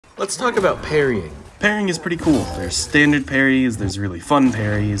Let's talk about parrying. Parrying is pretty cool. There's standard parries, there's really fun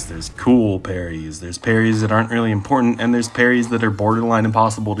parries, there's cool parries, there's parries that aren't really important, and there's parries that are borderline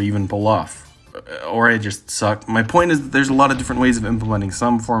impossible to even pull off. Or I just suck. My point is that there's a lot of different ways of implementing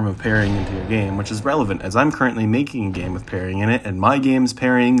some form of parrying into your game, which is relevant as I'm currently making a game with parrying in it, and my game's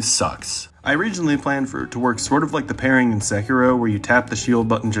parrying sucks. I originally planned for it to work sort of like the parrying in Sekiro, where you tap the shield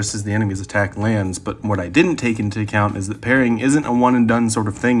button just as the enemy's attack lands, but what I didn't take into account is that parrying isn't a one and done sort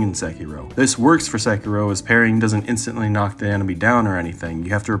of thing in Sekiro. This works for Sekiro as parrying doesn't instantly knock the enemy down or anything.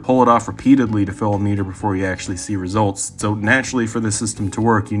 You have to pull it off repeatedly to fill a meter before you actually see results, so naturally for the system to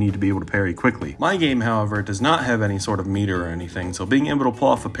work you need to be able to parry quickly. My game, however, does not have any sort of meter or anything, so being able to pull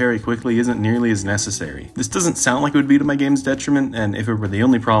off a parry quickly isn't nearly as necessary. This doesn't sound like it would be to my game's detriment, and if it were the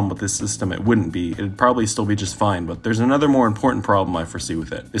only problem with this system it wouldn't be. It'd probably still be just fine, but there's another more important problem I foresee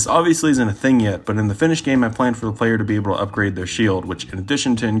with it. This obviously isn't a thing yet, but in the finished game I plan for the player to be able to upgrade their shield, which in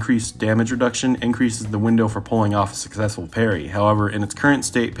addition to increased damage reduction, increases the window for pulling off a successful parry. However, in its current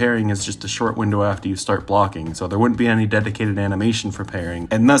state, parrying is just a short window after you start blocking, so there wouldn't be any dedicated animation for parrying,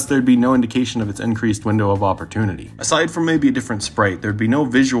 and thus there'd be no indication of its increased window of opportunity. Aside from maybe a different sprite, there'd be no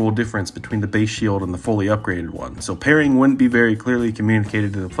visual difference between the base shield and the fully upgraded one, so parrying wouldn't be very clearly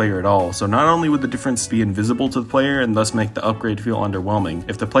communicated to the player at all, so not only would the difference be invisible to the player and thus make the upgrade feel underwhelming,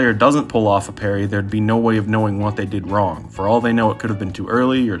 if the player doesn't pull off a parry, there'd be no way of knowing what they did wrong. For all they know, it could have been too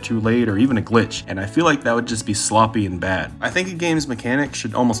early or too late or even a glitch, and I feel like that would just be sloppy and bad. I think a game's mechanics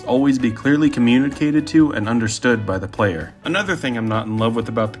should almost always be clearly communicated to and understood by the player. Another thing I'm not in love with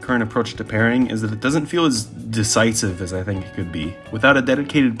about the current approach to parrying is that it doesn't feel as decisive as I think it could be. Without a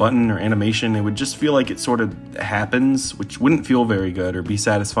dedicated button or animation, it would just feel like it sort of happens, which wouldn't feel very good or be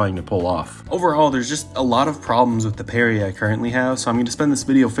satisfying to pull off. Overall, there's just a lot of problems with the parry I currently have, so I'm going to spend this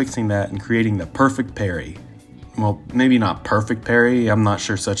video fixing that and creating the perfect parry. Well, maybe not perfect parry, I'm not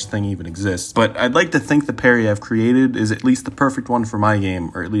sure such a thing even exists, but I'd like to think the parry I've created is at least the perfect one for my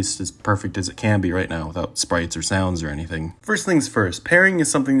game, or at least as perfect as it can be right now without sprites or sounds or anything. First things first, parrying is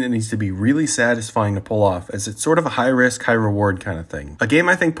something that needs to be really satisfying to pull off, as it's sort of a high risk, high reward kind of thing. A game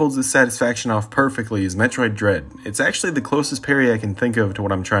I think pulls this satisfaction off perfectly is Metroid Dread. It's actually the closest parry I can think of to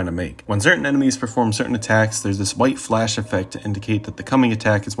what I'm trying to make. When certain enemies perform certain attacks, there's this white flash effect to indicate that the coming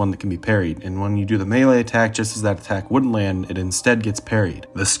attack is one that can be parried, and when you do the melee attack just as that attack wouldn't land, it instead gets parried.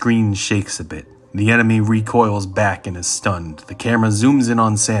 The screen shakes a bit. The enemy recoils back and is stunned. The camera zooms in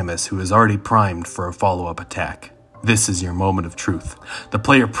on Samus, who is already primed for a follow-up attack. This is your moment of truth. The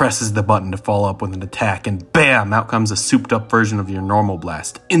player presses the button to follow up with an attack, and BAM! Out comes a souped-up version of your normal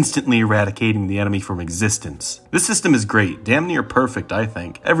blast, instantly eradicating the enemy from existence. This system is great, damn near perfect, I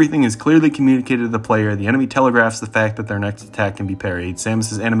think. Everything is clearly communicated to the player, the enemy telegraphs the fact that their next attack can be parried,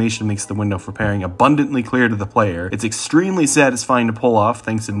 Samus's animation makes the window for parrying abundantly clear to the player, it's extremely satisfying to pull off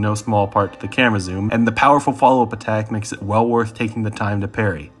thanks in no small part to the camera zoom, and the powerful follow-up attack makes it well worth taking the time to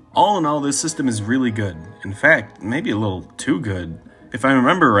parry. All in all, this system is really good. In fact, maybe a little too good. If I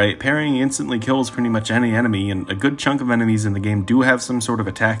remember right, parrying instantly kills pretty much any enemy, and a good chunk of enemies in the game do have some sort of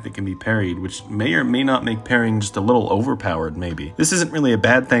attack that can be parried, which may or may not make parrying just a little overpowered, maybe. This isn't really a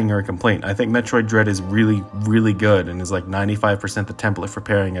bad thing or a complaint. I think Metroid Dread is really, really good, and is like 95% the template for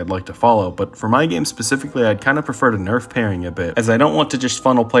parrying I'd like to follow, but for my game specifically, I'd kind of prefer to nerf parrying a bit, as I don't want to just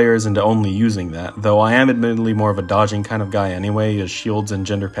funnel players into only using that, though I am admittedly more of a dodging kind of guy anyway, as shields and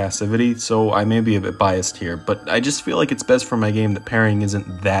gender passivity, so I may be a bit biased here, but I just feel like it's best for my game that parrying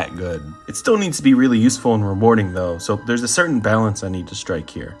isn't that good. It still needs to be really useful and rewarding though, so there's a certain balance I need to strike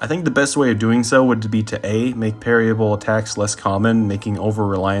here. I think the best way of doing so would be to A, make parryable attacks less common, making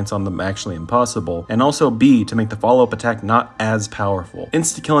over-reliance on them actually impossible, and also B, to make the follow-up attack not as powerful.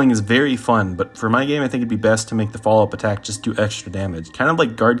 Insta-killing is very fun, but for my game I think it'd be best to make the follow-up attack just do extra damage, kind of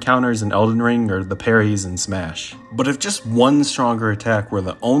like guard counters in Elden Ring or the parries in Smash. But if just one stronger attack were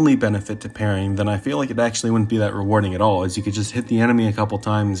the only benefit to parrying, then I feel like it actually wouldn't be that rewarding at all, as you could just hit the enemy a couple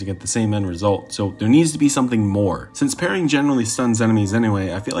times to get the same end result, so there needs to be something more. Since parrying generally stuns enemies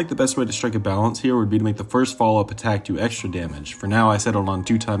anyway, I feel like the best way to strike a balance here would be to make the first follow-up attack do extra damage. For now I settled on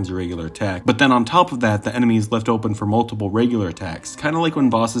 2 times a regular attack, but then on top of that the enemy is left open for multiple regular attacks, kinda like when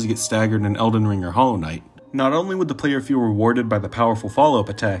bosses get staggered in Elden Ring or Hollow Knight. Not only would the player feel rewarded by the powerful follow-up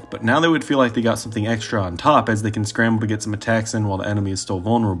attack, but now they would feel like they got something extra on top as they can scramble to get some attacks in while the enemy is still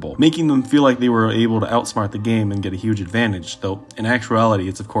vulnerable, making them feel like they were able to outsmart the game and get a huge advantage, though in actuality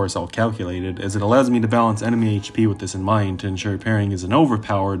it's of course all calculated, as it allows me to balance enemy HP with this in mind to ensure parrying isn't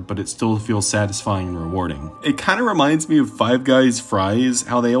overpowered, but it still feels satisfying and rewarding. It kinda reminds me of Five Guys fries,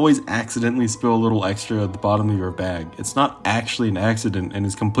 how they always accidentally spill a little extra at the bottom of your bag. It's not actually an accident and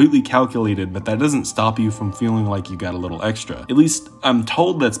is completely calculated, but that doesn't stop you from from feeling like you got a little extra. At least, I'm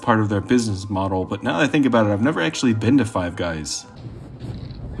told that's part of their business model, but now that I think about it, I've never actually been to Five Guys.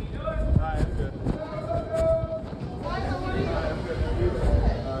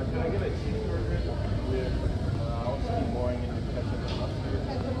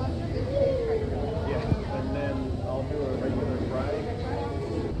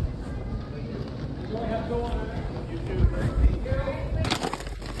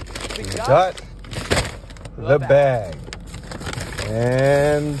 Got the bag,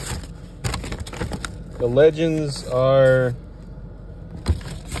 and the legends are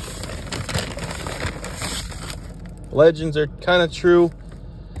kind of true,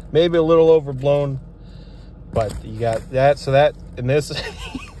 maybe a little overblown, but you got that. So that in this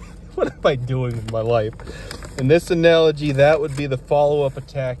what am I doing with my life? In this analogy, that would be the follow-up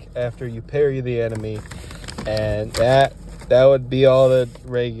attack after you parry the enemy, and that would be all the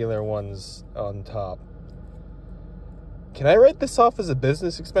regular ones on top. Can I write this off as a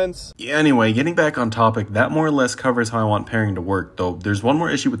business expense? Yeah, anyway, getting back on topic, that more or less covers how I want parrying to work, though there's one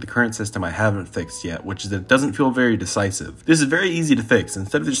more issue with the current system I haven't fixed yet, which is that it doesn't feel very decisive. This is very easy to fix.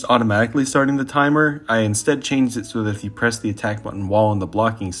 Instead of just automatically starting the timer, I instead changed it so that if you press the attack button while in the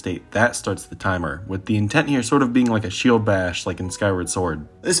blocking state, that starts the timer, with the intent here sort of being like a shield bash like in Skyward Sword.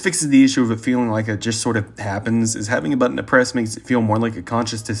 This fixes the issue of it feeling like it just sort of happens, as having a button to press makes it feel more like a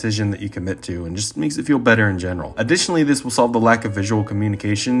conscious decision that you commit to, and just makes it feel better in general. Additionally, this will solve the lack of visual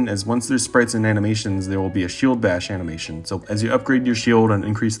communication, as once there's sprites and animations, there will be a shield bash animation. So as you upgrade your shield and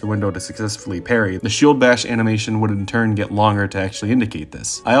increase the window to successfully parry, the shield bash animation would in turn get longer to actually indicate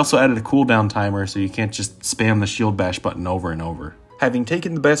this. I also added a cooldown timer so you can't just spam the shield bash button over and over. Having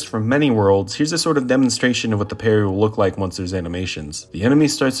taken the best from many worlds, here's a sort of demonstration of what the parry will look like once there's animations. The enemy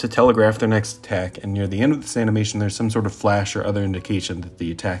starts to telegraph their next attack, and near the end of this animation there's some sort of flash or other indication that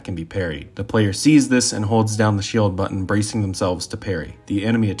the attack can be parried. The player sees this and holds down the shield button, bracing themselves to parry. The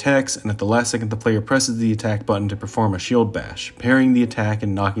enemy attacks, and at the last second the player presses the attack button to perform a shield bash, parrying the attack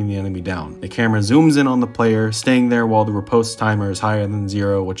and knocking the enemy down. The camera zooms in on the player, staying there while the riposte timer is higher than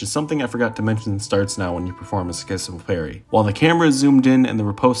 0, which is something I forgot to mention starts now when you perform a successful parry. While the camera is zoomed in and the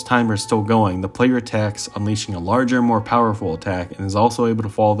riposte timer is still going, the player attacks, unleashing a larger, more powerful attack, and is also able to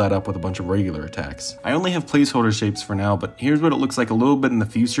follow that up with a bunch of regular attacks. I only have placeholder shapes for now, but here's what it looks like a little bit in the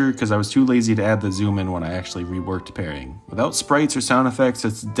future, because I was too lazy to add the zoom in when I actually reworked parrying. Without sprites or sound effects,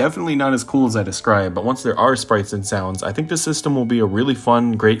 it's definitely not as cool as I described, but once there are sprites and sounds, I think this system will be a really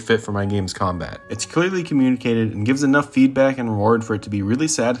fun, great fit for my game's combat. It's clearly communicated and gives enough feedback and reward for it to be really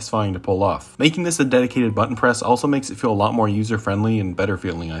satisfying to pull off. Making this a dedicated button press also makes it feel a lot more user-friendly and better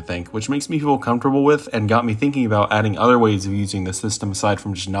feeling, I think, which makes me feel comfortable with and got me thinking about adding other ways of using the system aside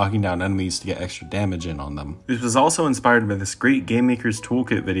from just knocking down enemies to get extra damage in on them. This was also inspired by this great Game Maker's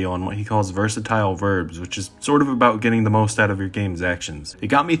Toolkit video on what he calls versatile verbs, which is sort of about getting the most out of your game's actions. It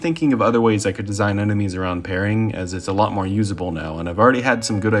got me thinking of other ways I could design enemies around parrying, as it's a lot more usable now, and I've already had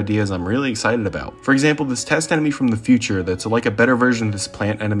some good ideas I'm really excited about. For example, this test enemy from the future that's like a better version of this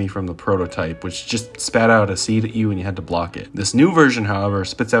plant enemy from the prototype, which just spat out a seed at you and you had to block it. This new version, however,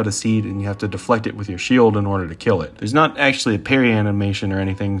 spits out a seed and you have to deflect it with your shield in order to kill it. There's not actually a parry animation or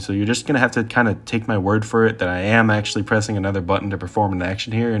anything, so you're just gonna have to kind of take my word for it that I am actually pressing another button to perform an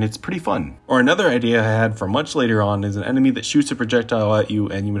action here, and it's pretty fun. Or another idea I had for much later on is an enemy that shoots a projectile at you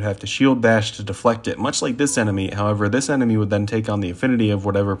and you would have to shield bash to deflect it, much like this enemy. However, this enemy would then take on the affinity of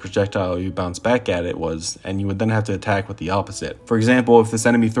whatever projectile you bounce back at it was, and you would then have to attack with the opposite. For example, if this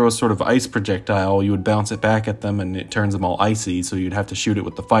enemy throws sort of ice projectile, you would bounce it back at them and it turns them all icy, so you'd have to shoot it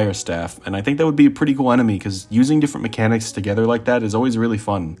with the fire staff, and I think that would be a pretty cool enemy because using different mechanics together like that is always really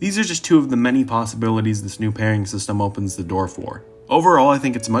fun. These are just two of the many possibilities this new parrying system opens the door for. Overall, I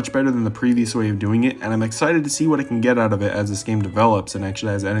think it's much better than the previous way of doing it, and I'm excited to see what I can get out of it as this game develops and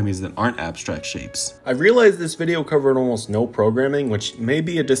actually has enemies that aren't abstract shapes. I've realized this video covered almost no programming, which may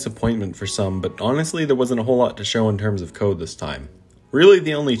be a disappointment for some, but honestly there wasn't a whole lot to show in terms of code this time. Really,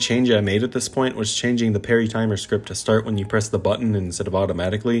 the only change I made at this point was changing the parry timer script to start when you press the button instead of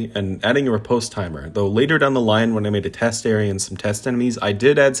automatically, and adding a riposte timer, though later down the line when I made a test area and some test enemies, I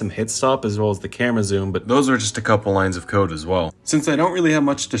did add some hit stop as well as the camera zoom, but those are just a couple lines of code as well. Since I don't really have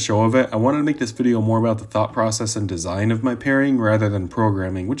much to show of it, I wanted to make this video more about the thought process and design of my parrying rather than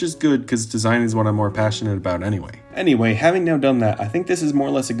programming, which is good because design is what I'm more passionate about anyway. Anyway, having now done that, I think this is more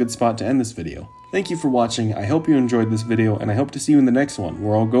or less a good spot to end this video. Thank you for watching, I hope you enjoyed this video, and I hope to see you in the next one,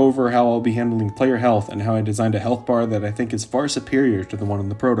 where I'll go over how I'll be handling player health and how I designed a health bar that I think is far superior to the one in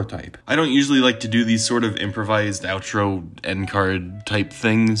the prototype. I don't usually like to do these sort of improvised outro end card type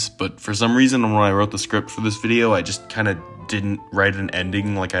things, but for some reason when I wrote the script for this video, I just kind of didn't write an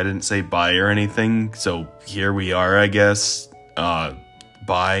ending, like I didn't say bye or anything, so here we are, I guess.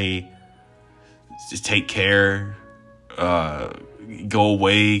 Bye. Take care. Go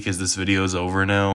away, because this video is over now.